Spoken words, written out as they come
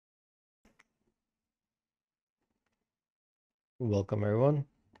Welcome everyone.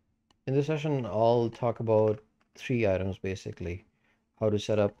 In this session, I'll talk about three items basically. How to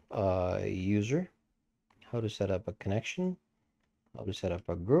set up a user, how to set up a connection, how to set up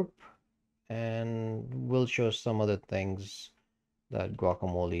a group, and we'll show some other things that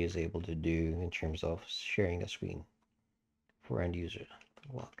Guacamole is able to do in terms of sharing a screen for end user.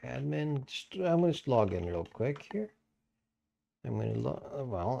 Guac admin, I'm going to log in real quick here. I'm going to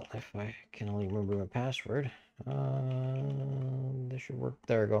well, if I can only remember my password, this should work.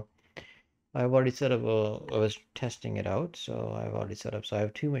 There we go. I've already set up I was testing it out, so I've already set up. So I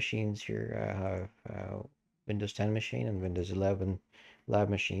have two machines here. I have Windows 10 machine and Windows 11 lab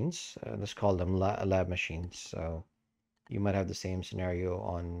machines. Let's call them lab machines. So you might have the same scenario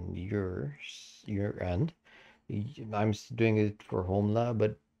on your end. I'm doing it for home lab,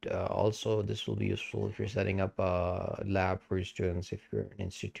 but also this will be useful if you're setting up a lab for your students, if you're an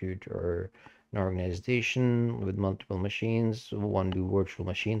institute or an organization with multiple machines, who want to do virtual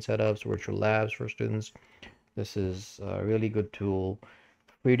machine setups, virtual labs for students. This is a really good tool,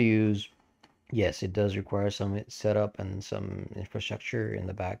 free to use. Yes, it does require some setup and some infrastructure in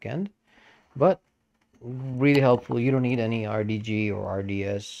the back end, but really helpful. You don't need any RDG or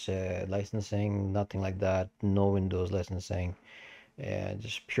RDS licensing, nothing like that. No Windows licensing,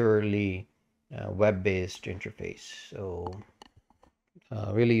 just purely web-based interface. So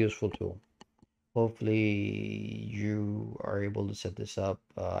really useful tool. Hopefully you are able to set this up.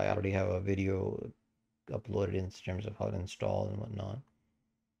 I already have a video uploaded in terms of how to install and whatnot.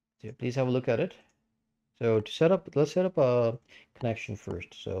 So please have a look at it. So to set up, let's set up a connection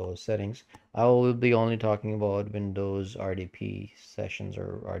first. So settings, I will be only talking about Windows RDP sessions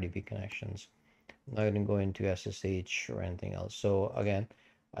or RDP connections. I'm not going to go into SSH or anything else. So again,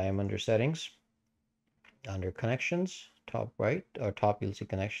 I am under settings, under connections, top right or top, you'll see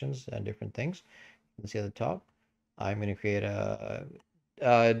connections and different things. You can see at the top. I'm going to create a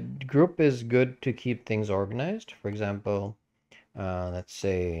group is good to keep things organized. For example, let's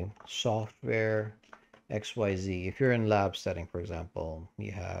say software XYZ. If you're in lab setting, for example,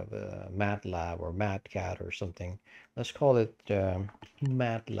 you have MATLAB or MATCAT or something. Let's call it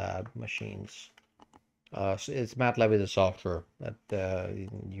MATLAB machines. So it's MATLAB is a software that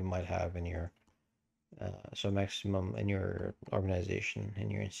you might have in your so maximum in your organization, in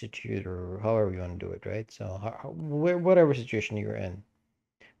your institute, or however you want to do it, right? So whatever situation you're in.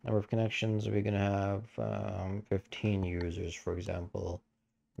 Number of connections, we're gonna have 15 users, for example.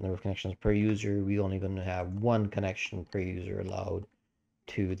 Number of connections per user, we only gonna have one connection per user allowed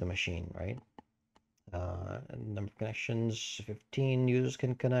to the machine, right? Number of connections, 15 users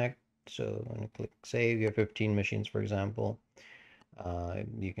can connect. So I'm gonna click save. You have 15 machines, for example.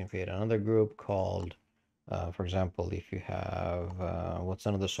 You can create another group called, for example, if you have, what's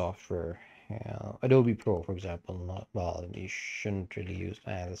another software? Adobe Pro, for example. Not well, you shouldn't really use.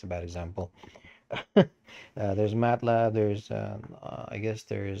 That's a bad example. There's MATLAB. There's, I guess,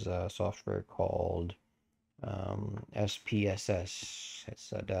 there's a software called SPSS.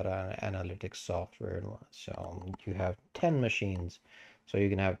 It's a data analytics software. So you have 10 machines, so you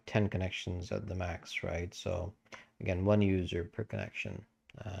can have 10 connections at the max, right? So again, one user per connection,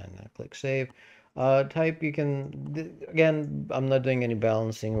 and I click save. Type, you can, again, I'm not doing any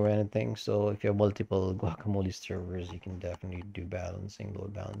balancing or anything, so if you have multiple Guacamole servers, you can definitely do balancing,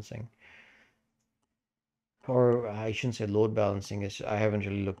 load balancing. Or I shouldn't say load balancing, is I haven't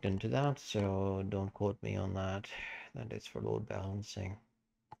really looked into that, so don't quote me on that. That is for load balancing.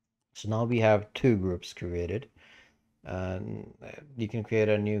 So now we have two groups created, and you can create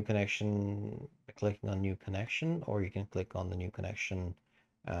a new connection by clicking on new connection, or you can click on the new connection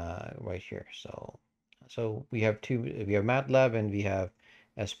right here. So we have MATLAB and we have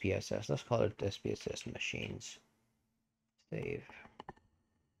SPSS. Let's call it SPSS machines. Save.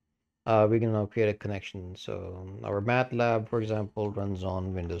 We can now create a connection. So our MATLAB, for example, runs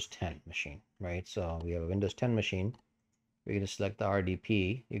on Windows 10 machine, right? So we have a Windows 10 machine. We're going to select the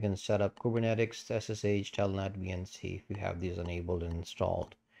RDP. You can set up Kubernetes, SSH, Telnet, VNC if you have these enabled and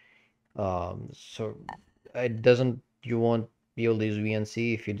installed. So it doesn't, you won't be able to use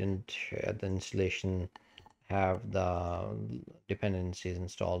VNC if you didn't at the installation have the dependencies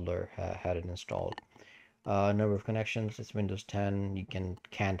installed or had it installed. Number of connections, it's Windows 10. You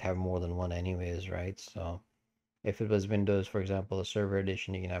can't have more than one anyways, right? So if it was Windows, for example, a server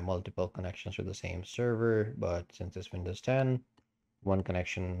edition, you can have multiple connections to the same server, but since it's Windows 10, one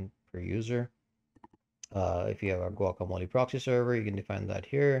connection per user. If you have a Guacamole proxy server, you can define that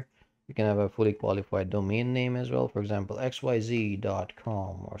here. You can have a fully qualified domain name as well, for example,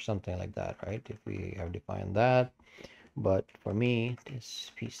 xyz.com or something like that, right? If we have defined that. But for me,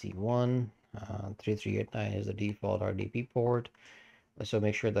 it's PC1. 3389 is the default RDP port. So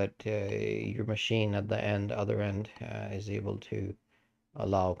make sure that your machine at the other end is able to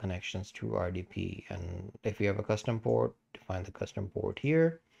allow connections to RDP. And if you have a custom port, define the custom port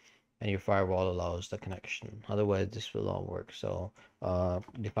here, and your firewall allows the connection. Otherwise, this will not work. So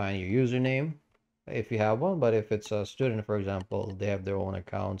define your username if you have one, but if it's a student, for example, they have their own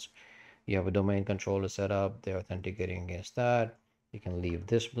accounts, you have a domain controller set up, they're authenticating against that. You can leave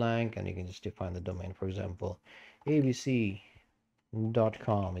this blank and you can just define the domain. For example, abc.com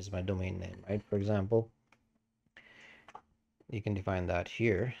is my domain name, right? For example, you can define that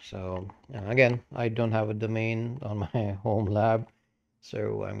here. So again, I don't have a domain on my home lab,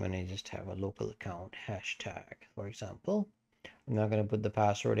 so I'm going to just have a local account hashtag, for example. I'm not going to put the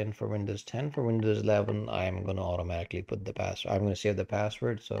password in for Windows 10. For Windows 11, I'm going to automatically put the password. I'm going to save the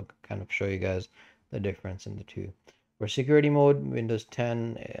password, so kind of show you guys the difference in the two. For security mode, Windows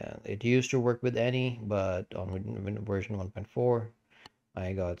 10, it used to work with any, but on version 1.4,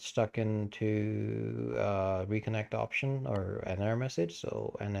 I got stuck into reconnect option or an error message,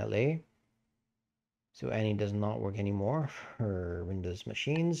 so NLA. So any does not work anymore for Windows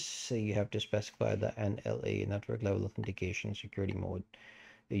machines. So you have to specify the NLA, network level authentication security mode.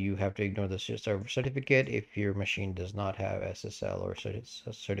 You have to ignore the server certificate if your machine does not have SSL or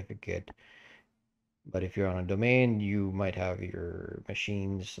certificate. But if you're on a domain, you might have your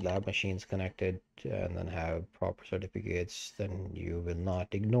machines, lab machines connected and then have proper certificates, then you will not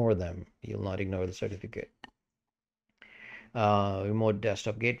ignore them. You'll not ignore the certificate. Remote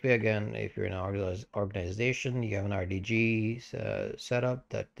desktop gateway, again, if you're in an organization, you have an RDG setup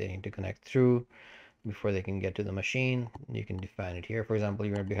that they need to connect through before they can get to the machine. You can define it here. For example,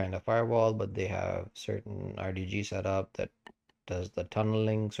 you're behind a firewall, but they have certain RDG setup that does the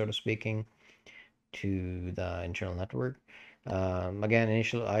tunneling, sort of speaking, to the internal network. Again,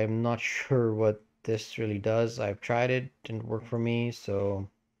 I'm not sure what this really does. I've tried it, didn't work for me, so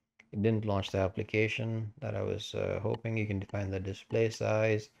it didn't launch the application that I was hoping. You can define the display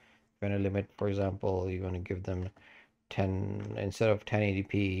size. If you're going to limit, for example, you want to give them 10 instead of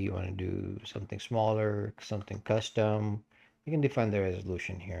 1080p, you want to do something smaller, something custom. You can define the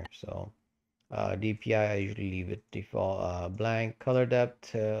resolution here. So DPI, I usually leave it default blank. Color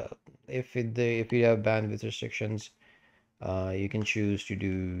depth, if you have bandwidth restrictions, you can choose to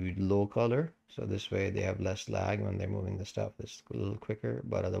do low color, so this way they have less lag when they're moving the stuff. It's a little quicker,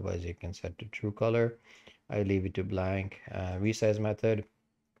 but otherwise you can set to true color. I leave it to blank. Resize method,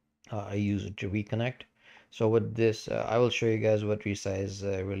 I use it to reconnect. So with this, I will show you guys what resize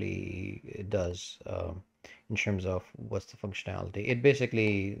really does in terms of what's the functionality. It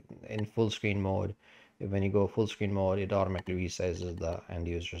basically, in full screen mode, when you go full screen mode, it automatically resizes the end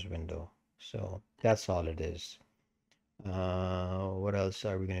user's window. So that's all it is. What else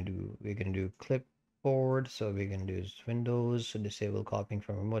are we gonna do? We're gonna do clipboard, so we're gonna do Windows, so disable copying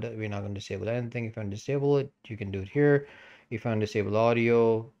from remote. We're not gonna disable anything. If you want to disable it, you can do it here. If you want to disable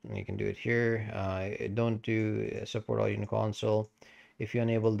audio, you can do it here. Don't do support audio in console. If you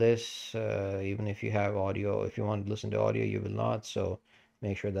enable this, even if you have audio, if you want to listen to audio, you will not. So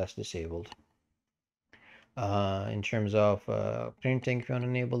make sure that's disabled. In terms of printing, if you want to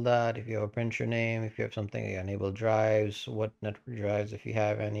enable that, if you have a printer name, if you have something, you enable drives, what network drives, if you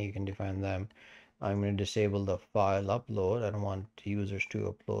have any, you can define them. I'm going to disable the file upload. I don't want users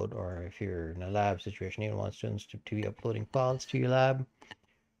to upload, or if you're in a lab situation, you don't want students to be uploading files to your lab.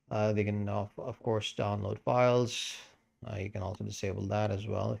 They can, of course, download files. You can also disable that as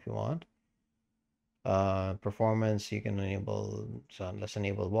well if you want. Performance, you can enable, so let's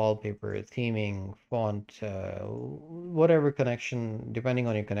enable wallpaper, theming, font, whatever connection, depending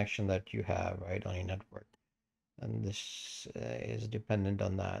on your connection that you have, right, on your network. And this is dependent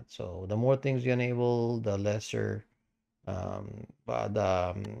on that. So the more things you enable, the lesser, but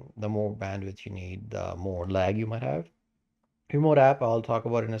the more bandwidth you need, the more lag you might have. Remote app, I'll talk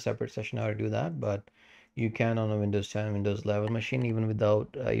about in a separate session how to do that, but you can on a Windows 10, Windows 11 machine, even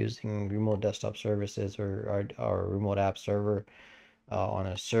without using remote desktop services or remote app server on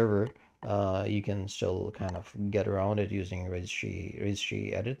a server, you can still kind of get around it using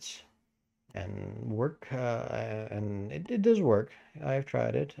registry edits and work, and it does work. I've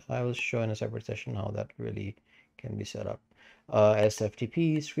tried it. I will show in a separate session how that really can be set up.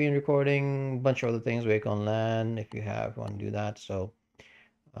 SFTP, screen recording, bunch of other things, wake on LAN if you want to do that. So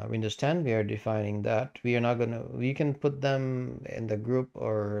Windows 10, we are defining that. We are not gonna, we can put them in the group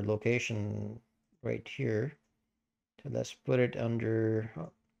or location right here. So let's put it under, oh,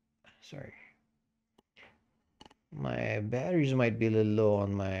 sorry. My batteries might be a little low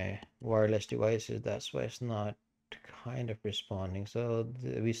on my wireless devices. That's why it's not kind of responding. So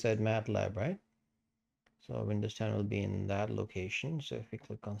we said MATLAB, right? So Windows 10 will be in that location. So if we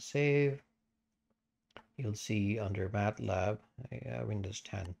click on save, you'll see under MATLAB, Windows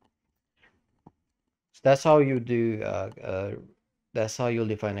 10. So that's how you do. That's how you'll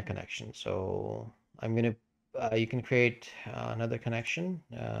define a connection. So I'm gonna. You can create another connection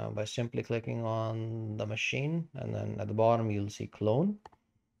by simply clicking on the machine, and then at the bottom you'll see clone.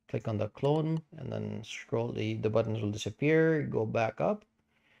 Click on the clone, and then scroll. The buttons will disappear. Go back up,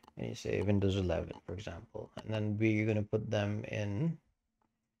 and you say Windows 11, for example, and then we're gonna put them in.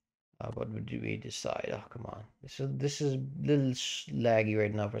 What would we decide? Oh, come on. This is a little laggy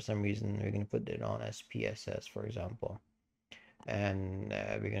right now for some reason. We're gonna put it on SPSS, for example, and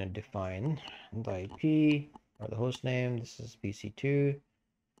we're gonna define the IP or the host name. This is PC2,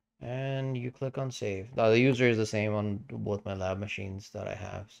 and you click on save. Now the user is the same on both my lab machines that I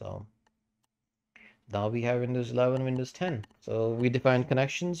have. So now we have Windows 11, Windows 10. So we defined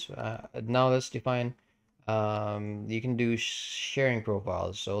connections. Now let's define. You can do sharing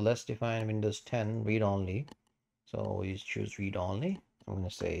profiles. So let's define Windows 10 read only. So you choose read only. I'm going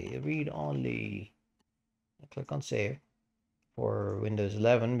to say read only. Click on save. For Windows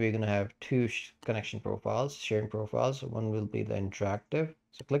 11, we're going to have two connection profiles, sharing profiles. One will be the interactive.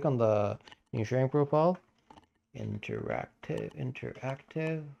 So click on the new sharing profile, interactive,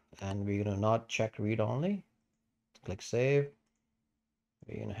 and we're going to not check read only. Click save.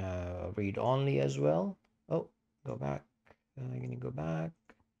 We're going to have read only as well. Oh, go back. I'm going to go back.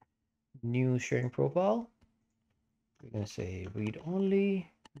 New sharing profile. We're going to say read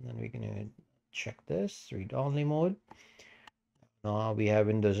only, and then we're going to check this read only mode. Now we have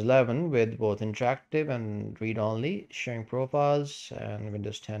Windows 11 with both interactive and read only sharing profiles, and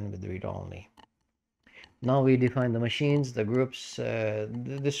Windows 10 with read only. Now we define the machines, the groups.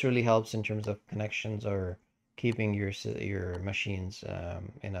 This really helps in terms of connections or keeping your machines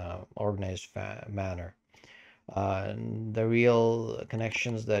in a organized manner. The real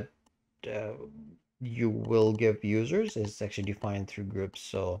connections that uh, you will give users is actually defined through groups.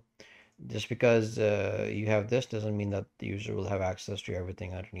 So just because you have this doesn't mean that the user will have access to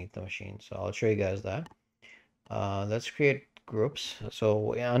everything underneath the machine. So I'll show you guys that. Let's create groups.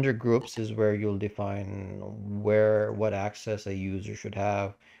 So under groups is where you'll define what access a user should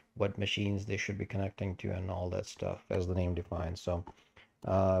have, what machines they should be connecting to, and all that stuff as the name defines. So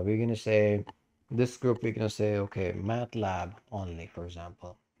we're going to say this group, we're going to say, okay, MATLAB only, for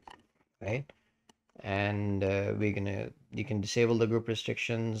example, right? And you can disable the group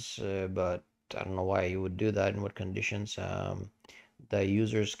restrictions, but I don't know why you would do that, in what conditions. The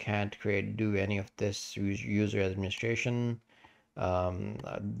users can't do any of this user administration.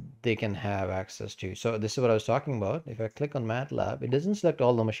 They can have access to. So this is what I was talking about. If I click on MATLAB, it doesn't select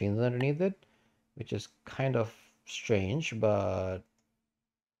all the machines underneath it, which is kind of strange, but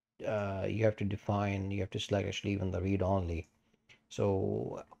you have to select actually even the read only.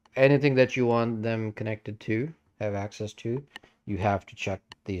 So anything that you want them connected to, have access to, you have to check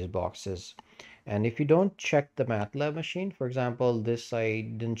these boxes. And if you don't check the MATLAB machine, for example, this I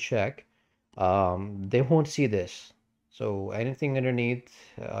didn't check, they won't see this. So anything underneath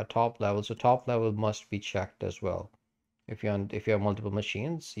top level, so top level must be checked as well. If you have multiple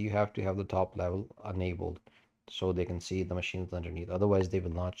machines, you have to have the top level enabled so they can see the machines underneath. Otherwise, they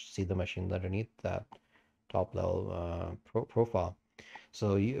will not see the machines underneath that top level profile.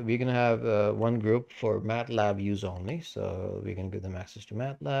 So we're gonna have one group for MATLAB use only. So we're gonna give them access to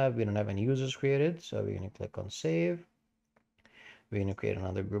MATLAB. We don't have any users created, so we're gonna click on save. We're gonna create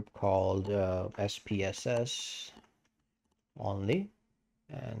another group called SPSS only,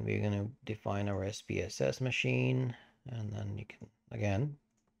 and we're gonna define our SPSS machine. And then you can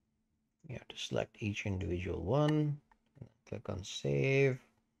you have to select each individual one. Click on save.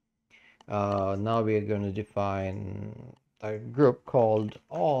 Now we're going to define a group called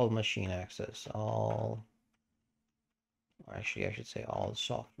all machine access. All, or actually I should say all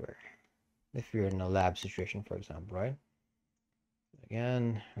software. If you're in a lab situation, for example, right?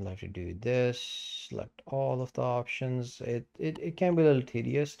 Again, I'd like to do this, select all of the options. It can be a little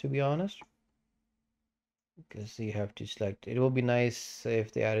tedious, to be honest, because you have to select. It will be nice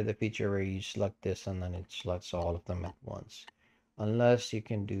if they added the feature where you select this and then it selects all of them at once. Unless you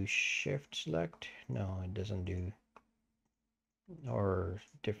can do shift select. No, it doesn't do. Or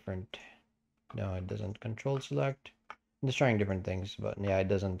different. No, it doesn't control select. I'm just trying different things, but yeah, it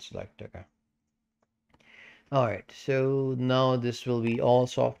doesn't select. Okay. All right, so now this will be all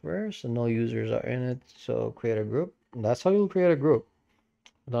software, so no users are in it. So create a group. That's how you'll create a group.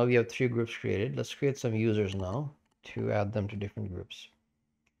 Now we have 3 groups created. Let's create some users now to add them to different groups.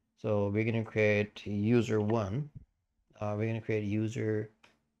 So we're going to create user 1. we're going to create user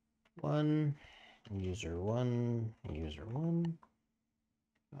one, user one, user one.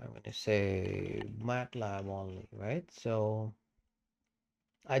 I'm going to say MATLAB only, right? So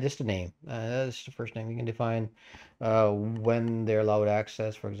just a name. That's the first name. You can define when they're allowed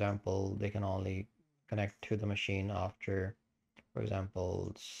access. For example, they can only connect to the machine after, for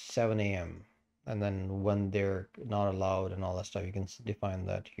example, 7 a.m. And then when they're not allowed and all that stuff, you can define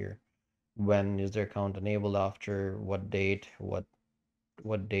that here. When is their account enabled after what date, what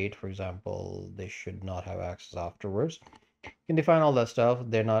date, for example, they should not have access afterwards. You can define all that stuff.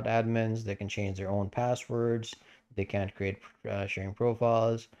 They're not admins. They can change their own passwords. They can't create sharing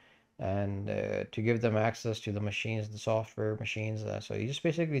profiles. And to give them access to the machines, the software machines. So you just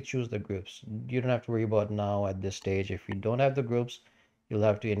basically choose the groups. You don't have to worry about now at this stage. If you don't have the groups, you'll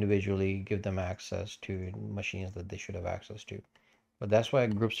have to individually give them access to machines that they should have access to. But that's why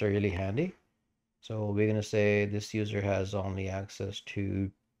groups are really handy. So we're going to say this user has only access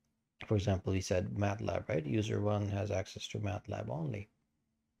to, for example, we said MATLAB, right? User one has access to MATLAB only.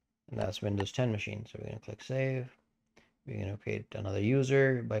 And that's Windows 10 machine. So we're going to click save. We're going to create another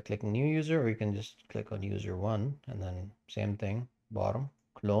user by clicking new user, or you can just click on user one and then same thing, bottom,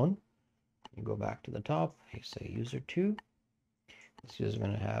 clone. You go back to the top, you say user two. This user is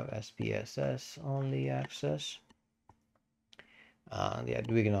going to have SPSS only access. Yeah,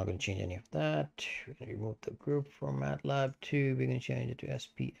 we're not going to change any of that. We're going to remove the group from MATLAB 2. We're going to change it to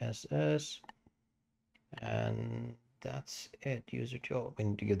SPSS. And that's it. User 2. Oh, we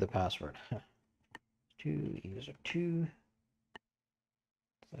need to give the password. User 2.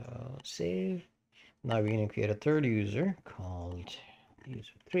 So save. Now we're going to create a third user called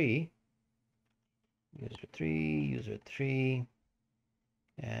user 3. User 3, user 3.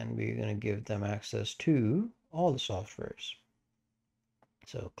 And we're going to give them access to all the softwares.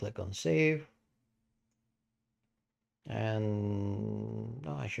 So click on save. And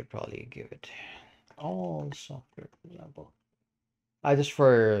I should probably give it all software, for example.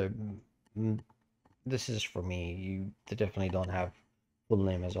 This is for me. You definitely don't have full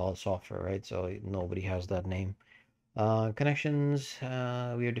name as all software, right? So nobody has that name. Connections,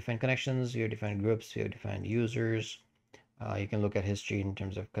 we have defined connections, we have defined groups, we have defined users. You can look at history in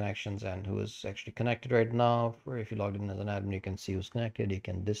terms of connections and who is actually connected right now. For if you logged in as an admin, you can see who's connected. You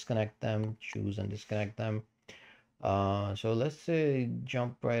can disconnect them, choose and disconnect them. So let's say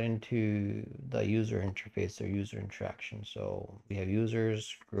jump right into the user interface or user interaction. So we have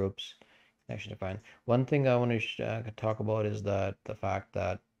users, groups, connection defined. One thing I want to talk about is that the fact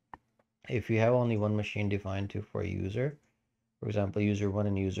that if you have only one machine defined to for a user, for example, user one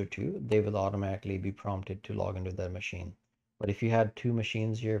and user two, they will automatically be prompted to log into that machine. But if you had two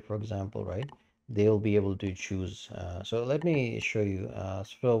machines here, for example, right, they'll be able to choose. So let me show you.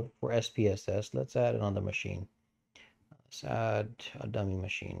 So for SPSS, let's add another machine. Let's add a dummy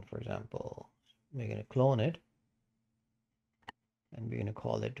machine, for example. We're going to clone it. And we're going to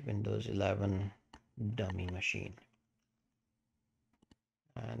call it Windows 11 dummy machine.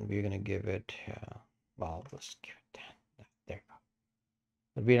 And we're going to give it, well, let's give it 10. There you go.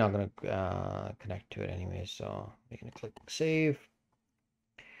 But we're not going to connect to it anyway, so we're going to click save.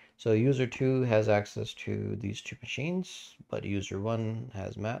 So user 2 has access to these two machines, but user 1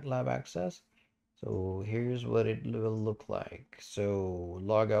 has MATLAB access. So here's what it will look like. So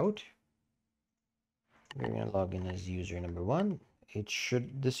log out. We're going to log in as user number 1.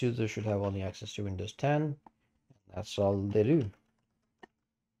 This user should have only access to Windows 10. That's all they do.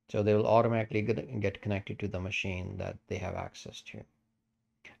 So they will automatically get connected to the machine that they have access to.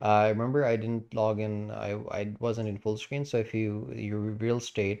 I remember I didn't log in. I wasn't in full screen. So if your real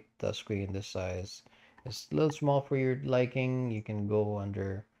state, the screen this size is a little small for your liking, you can go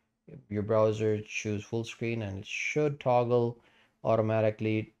under your browser, choose full screen, and it should toggle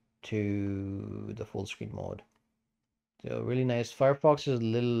automatically to the full screen mode. So really nice. Firefox is a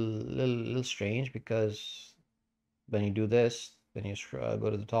little strange because when you do this, then you go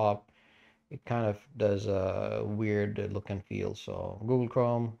to the top, it kind of does a weird look and feel. So Google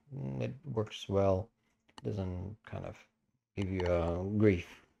Chrome, it works well. Doesn't kind of give you grief.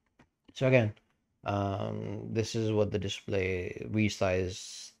 So again, this is what the display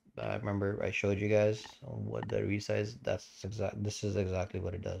resize. Remember I showed you guys what the resize. This is exactly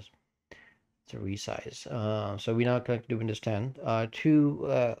what it does. It's a resize. So we now connect to Windows 10.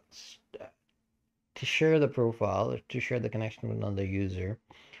 To share the profile, to share the connection with another user,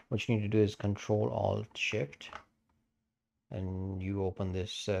 what you need to do is Control Alt Shift, and you open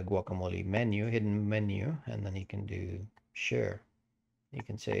this Guacamole menu, hidden menu, and then you can do share. You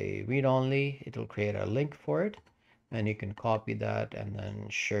can say read only. It'll create a link for it, and you can copy that and then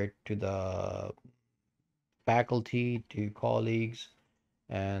share it to the faculty to colleagues,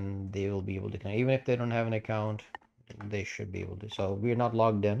 and they will be able to connect. Even if they don't have an account, they should be able to. So we're not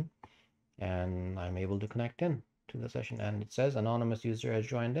logged in, and I'm able to connect in to the session, and it says anonymous user has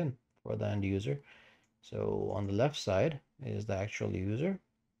joined in for the end user. So on the left side is the actual user,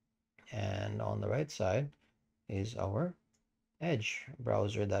 and on the right side is our Edge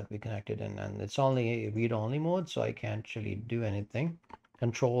browser that we connected in, and it's only read-only mode, so I can't actually do anything.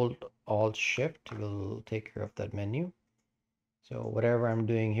 Control Alt Shift will take care of that menu. So whatever I'm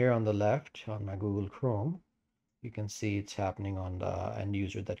doing here on the left on my Google Chrome, you can see it's happening on the end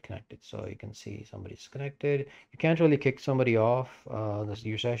user that connected. So you can see somebody's connected. You can't really kick somebody off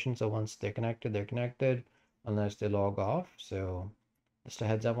your session. So once they're connected unless they log off. So just a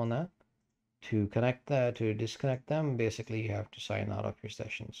heads up on that. To connect that, to disconnect them, basically you have to sign out of your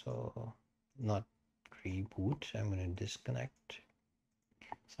session. So not reboot. I'm going to disconnect,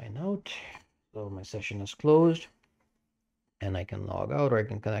 sign out. So my session is closed. And I can log out or I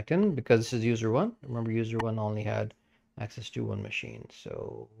can connect in because this is user one. Remember, user one only had access to one machine.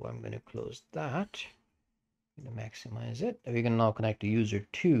 So I'm going to close that. I'm going to maximize it. We can now connect to user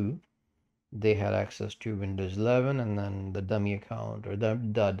two. They had access to Windows 11 and then the dummy account or the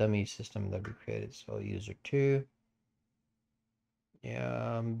dummy system that we created. So user two.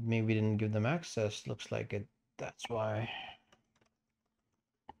 Yeah, maybe we didn't give them access. Looks like it. That's why.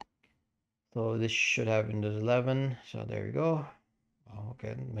 So this should have Windows 11. So there you go.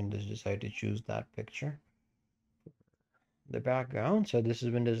 Okay, Windows decided to choose that picture. The background. So this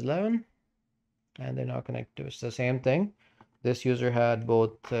is Windows 11, and they're now connected to. It's the same thing. This user had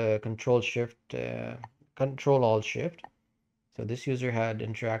both Control Alt Shift. So this user had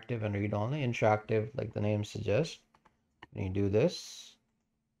interactive and read only. Interactive, like the name suggests. When you do this,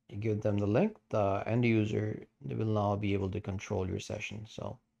 you give them the link. The end user will now be able to control your session.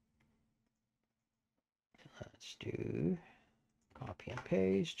 So let's do copy and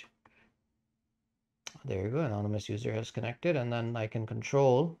paste. There you go. Anonymous user has connected, and then I can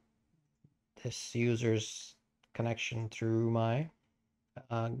control this user's connection through my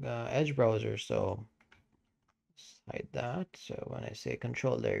Edge browser. So hide that. So when I say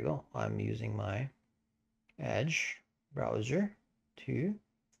control, there you go. I'm using my Edge browser to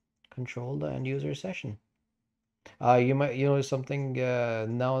control the end user session. You might something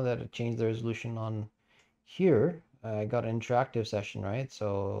now that it changed the resolution on here. I got an interactive session, right?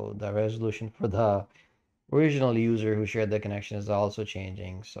 So the resolution for the original user who shared the connection is also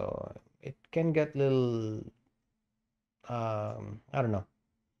changing. So it can get little I don't know.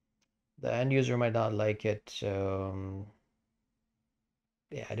 The end user might not like it. Yeah,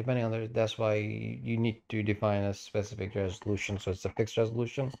 depending on that's why you need to define a specific resolution. So it's a fixed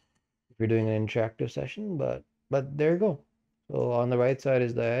resolution if you're doing an interactive session, but there you go. So on the right side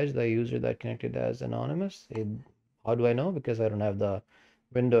is the Edge, the user that connected as anonymous. How do I know? Because I don't have the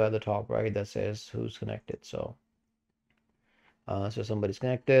window at the top right that says who's connected. So so somebody's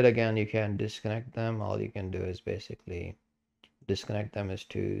connected. Again, you can disconnect them. All you can do is basically disconnect them is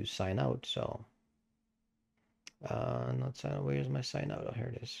to sign out. So not sign out. Where's my sign out? Oh,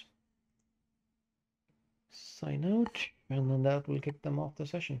 here it is. Sign out, and then that will kick them off the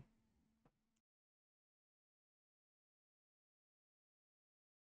session.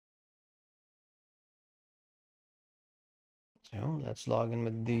 So let's log in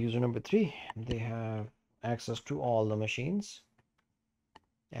with the user number 3. They have access to all the machines,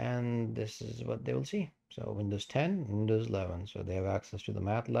 and this is what they will see. So Windows 10, Windows 11. So they have access to the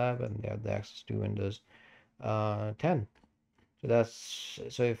MATLAB, and they have the access to Windows 10.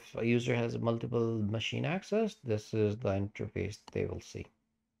 So if a user has multiple machine access, this is the interface they will see.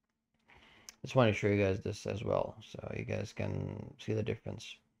 Just want to show you guys this as well, so you guys can see the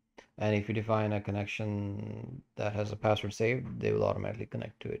difference. And if you define a connection that has a password saved, they will automatically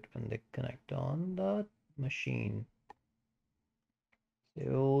connect to it when they connect on that machine.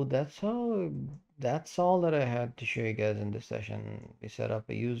 So that's all that I had to show you guys in this session. We set up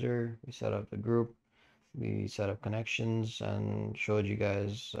a user, we set up a group, we set up connections, and showed you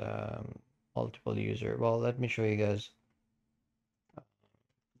guys multiple user. Well, let me show you guys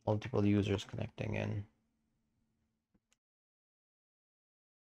multiple users connecting in.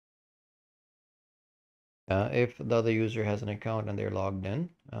 If the other user has an account and they're logged in,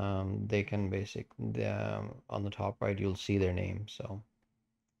 they can on the top right, you'll see their name. So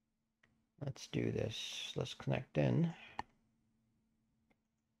let's do this. Let's connect in.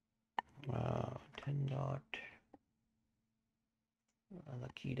 10 dot. The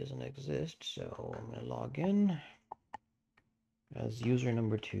key doesn't exist, so I'm going to log in as user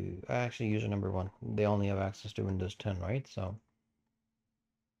number 2. Actually, user number 1. They only have access to Windows 10, right? So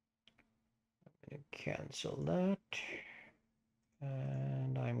cancel that,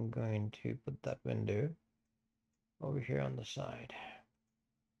 and I'm going to put that window over here on the side.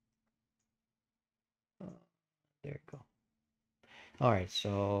 There you go. All right,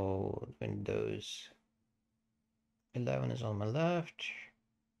 so Windows 11 is on my left,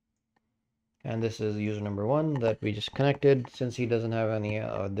 and this is user number 1 that we just connected. Since he doesn't have any,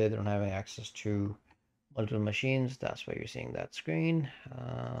 they don't have any access to multiple machines, that's why you're seeing that screen.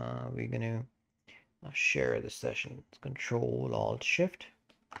 We're gonna share the session. It's Control Alt Shift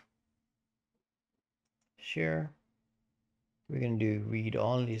share. We're gonna do read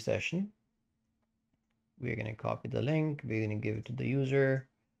only session. We're gonna copy the link. We're gonna give it to the user.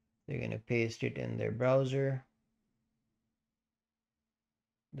 They're gonna paste it in their browser.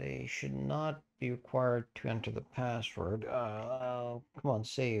 They should not be required to enter the password. Come on,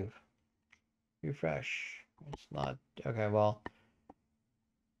 save. Refresh. It's not. Okay, well,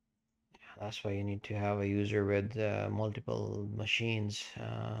 that's why you need to have a user with multiple machines,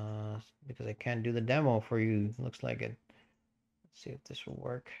 because I can't do the demo for you. Looks like it. Let's see if this will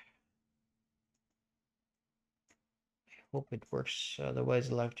work. I hope it works. Otherwise,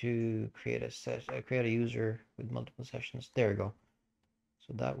 I'll have to create a user with multiple sessions. There we go.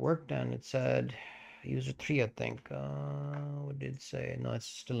 So that worked, and it said user 3, I think. What did it say? No, it's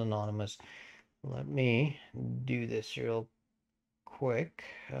still anonymous. Let me do this real quick.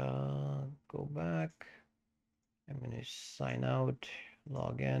 Go back. I'm going to sign out,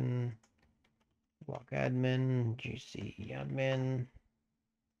 log in, walk admin, GC admin,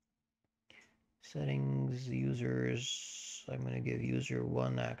 settings, users. I'm going to give user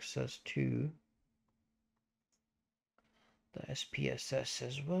 1 access to the SPSS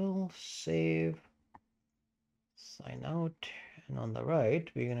as well. Save, sign out, and on the right,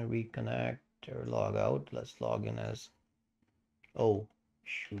 we're going to reconnect or log out. Let's log in as, oh,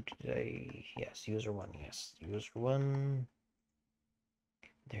 shoot, yes, user 1, yes, user 1.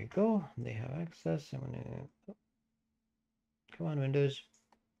 There you go. They have access. I'm gonna, oh, come on, Windows.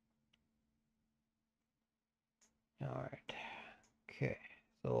 All right. Okay.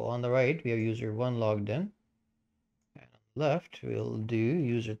 So on the right, we have user 1 logged in. And on the left, we'll do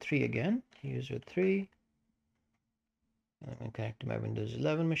user 3 again. User 3. I'm gonna connect to my Windows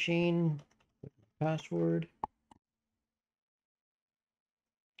 11 machine with my password.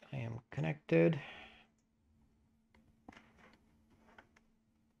 I am connected.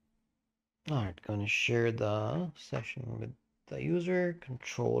 All right, going to share the session with the user.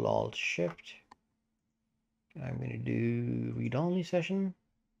 Control Alt Shift. I'm going to do read only session.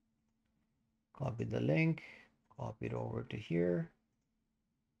 Copy the link. Copy it over to here.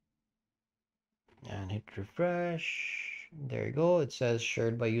 And hit refresh. There you go. It says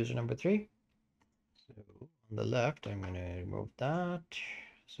shared by user number 3. So on the left, I'm going to remove that.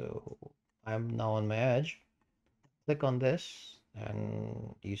 So I'm now on my edge. Click on this,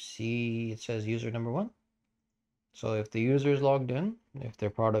 and you see it says user number 1. So if the user is logged in, if they're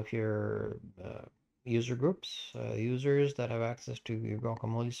part of your user groups, users that have access to your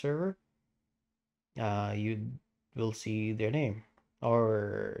Guacamole server, you will see their name,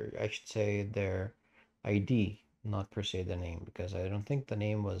 or I should say their ID, not per se the name, because I don't think the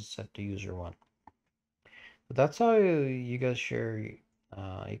name was set to user 1. But that's how you guys share.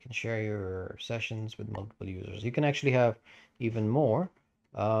 You can share your sessions with multiple users. You can actually have even more.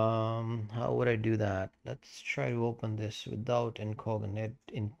 How would I do that? Let's try to open this without incognito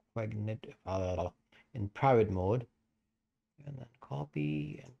in private mode, and then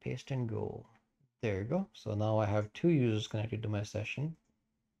copy and paste and go. There you go. So now I have 2 users connected to my session.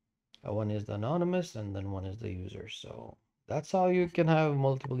 One is the anonymous, and then one is the user. So that's how you can have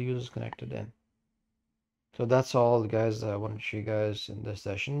multiple users connected in. So that's all, guys. I wanted to show you guys in this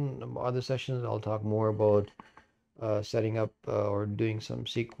session. Other sessions, I'll talk more about setting up or doing some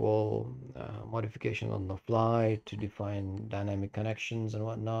SQL modification on the fly to define dynamic connections and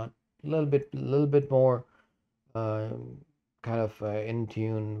whatnot. A little bit more kind of in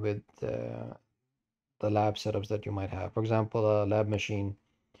tune with the lab setups that you might have. For example, a lab machine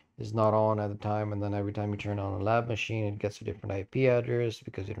is not on at the time, and then every time you turn on a lab machine, it gets a different IP address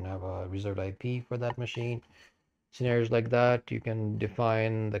because you don't have a reserved IP for that machine. Scenarios like that, you can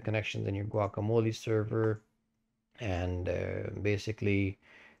define the connections in your Guacamole server and basically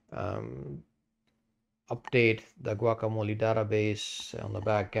um, update the Guacamole database on the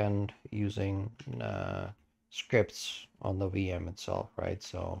back end using scripts on the VM itself, right?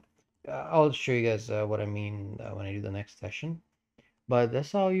 So I'll show you guys what I mean when I do the next session. But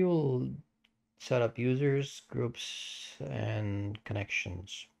that's how you'll set up users, groups, and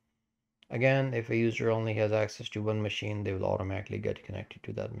connections. Again, if a user only has access to one machine, they will automatically get connected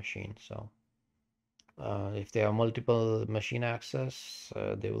to that machine. So If they have multiple machine access,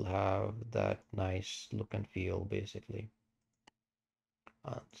 they will have that nice look and feel basically.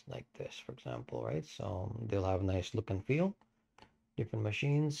 It's like this, for example, right? So they'll have a nice look and feel. Different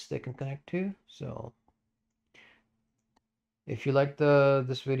machines they can connect to. So if you like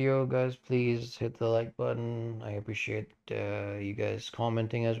this video, guys, please hit the like button. I appreciate you guys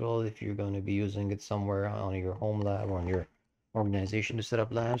commenting as well. If you're going to be using it somewhere on your home lab or on your organization to set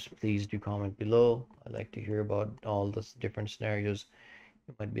up labs, please do comment below. I'd like to hear about all the different scenarios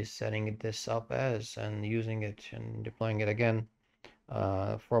you might be setting this up as and using it and deploying it again.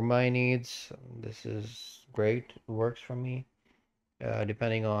 For my needs, this is great. It works for me.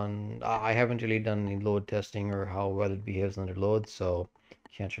 Depending on, I haven't really done any load testing or how well it behaves under load, so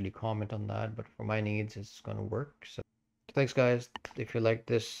can't really comment on that. But for my needs, it's going to work. So thanks, guys. If you like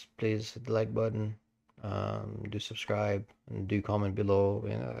this, please hit the like button. Do subscribe and do comment below,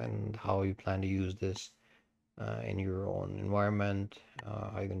 and how you plan to use this in your own environment,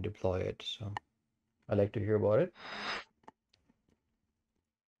 how you can deploy it. So I'd like to hear about it.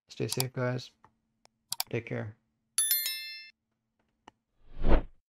 Stay safe, guys. Take care.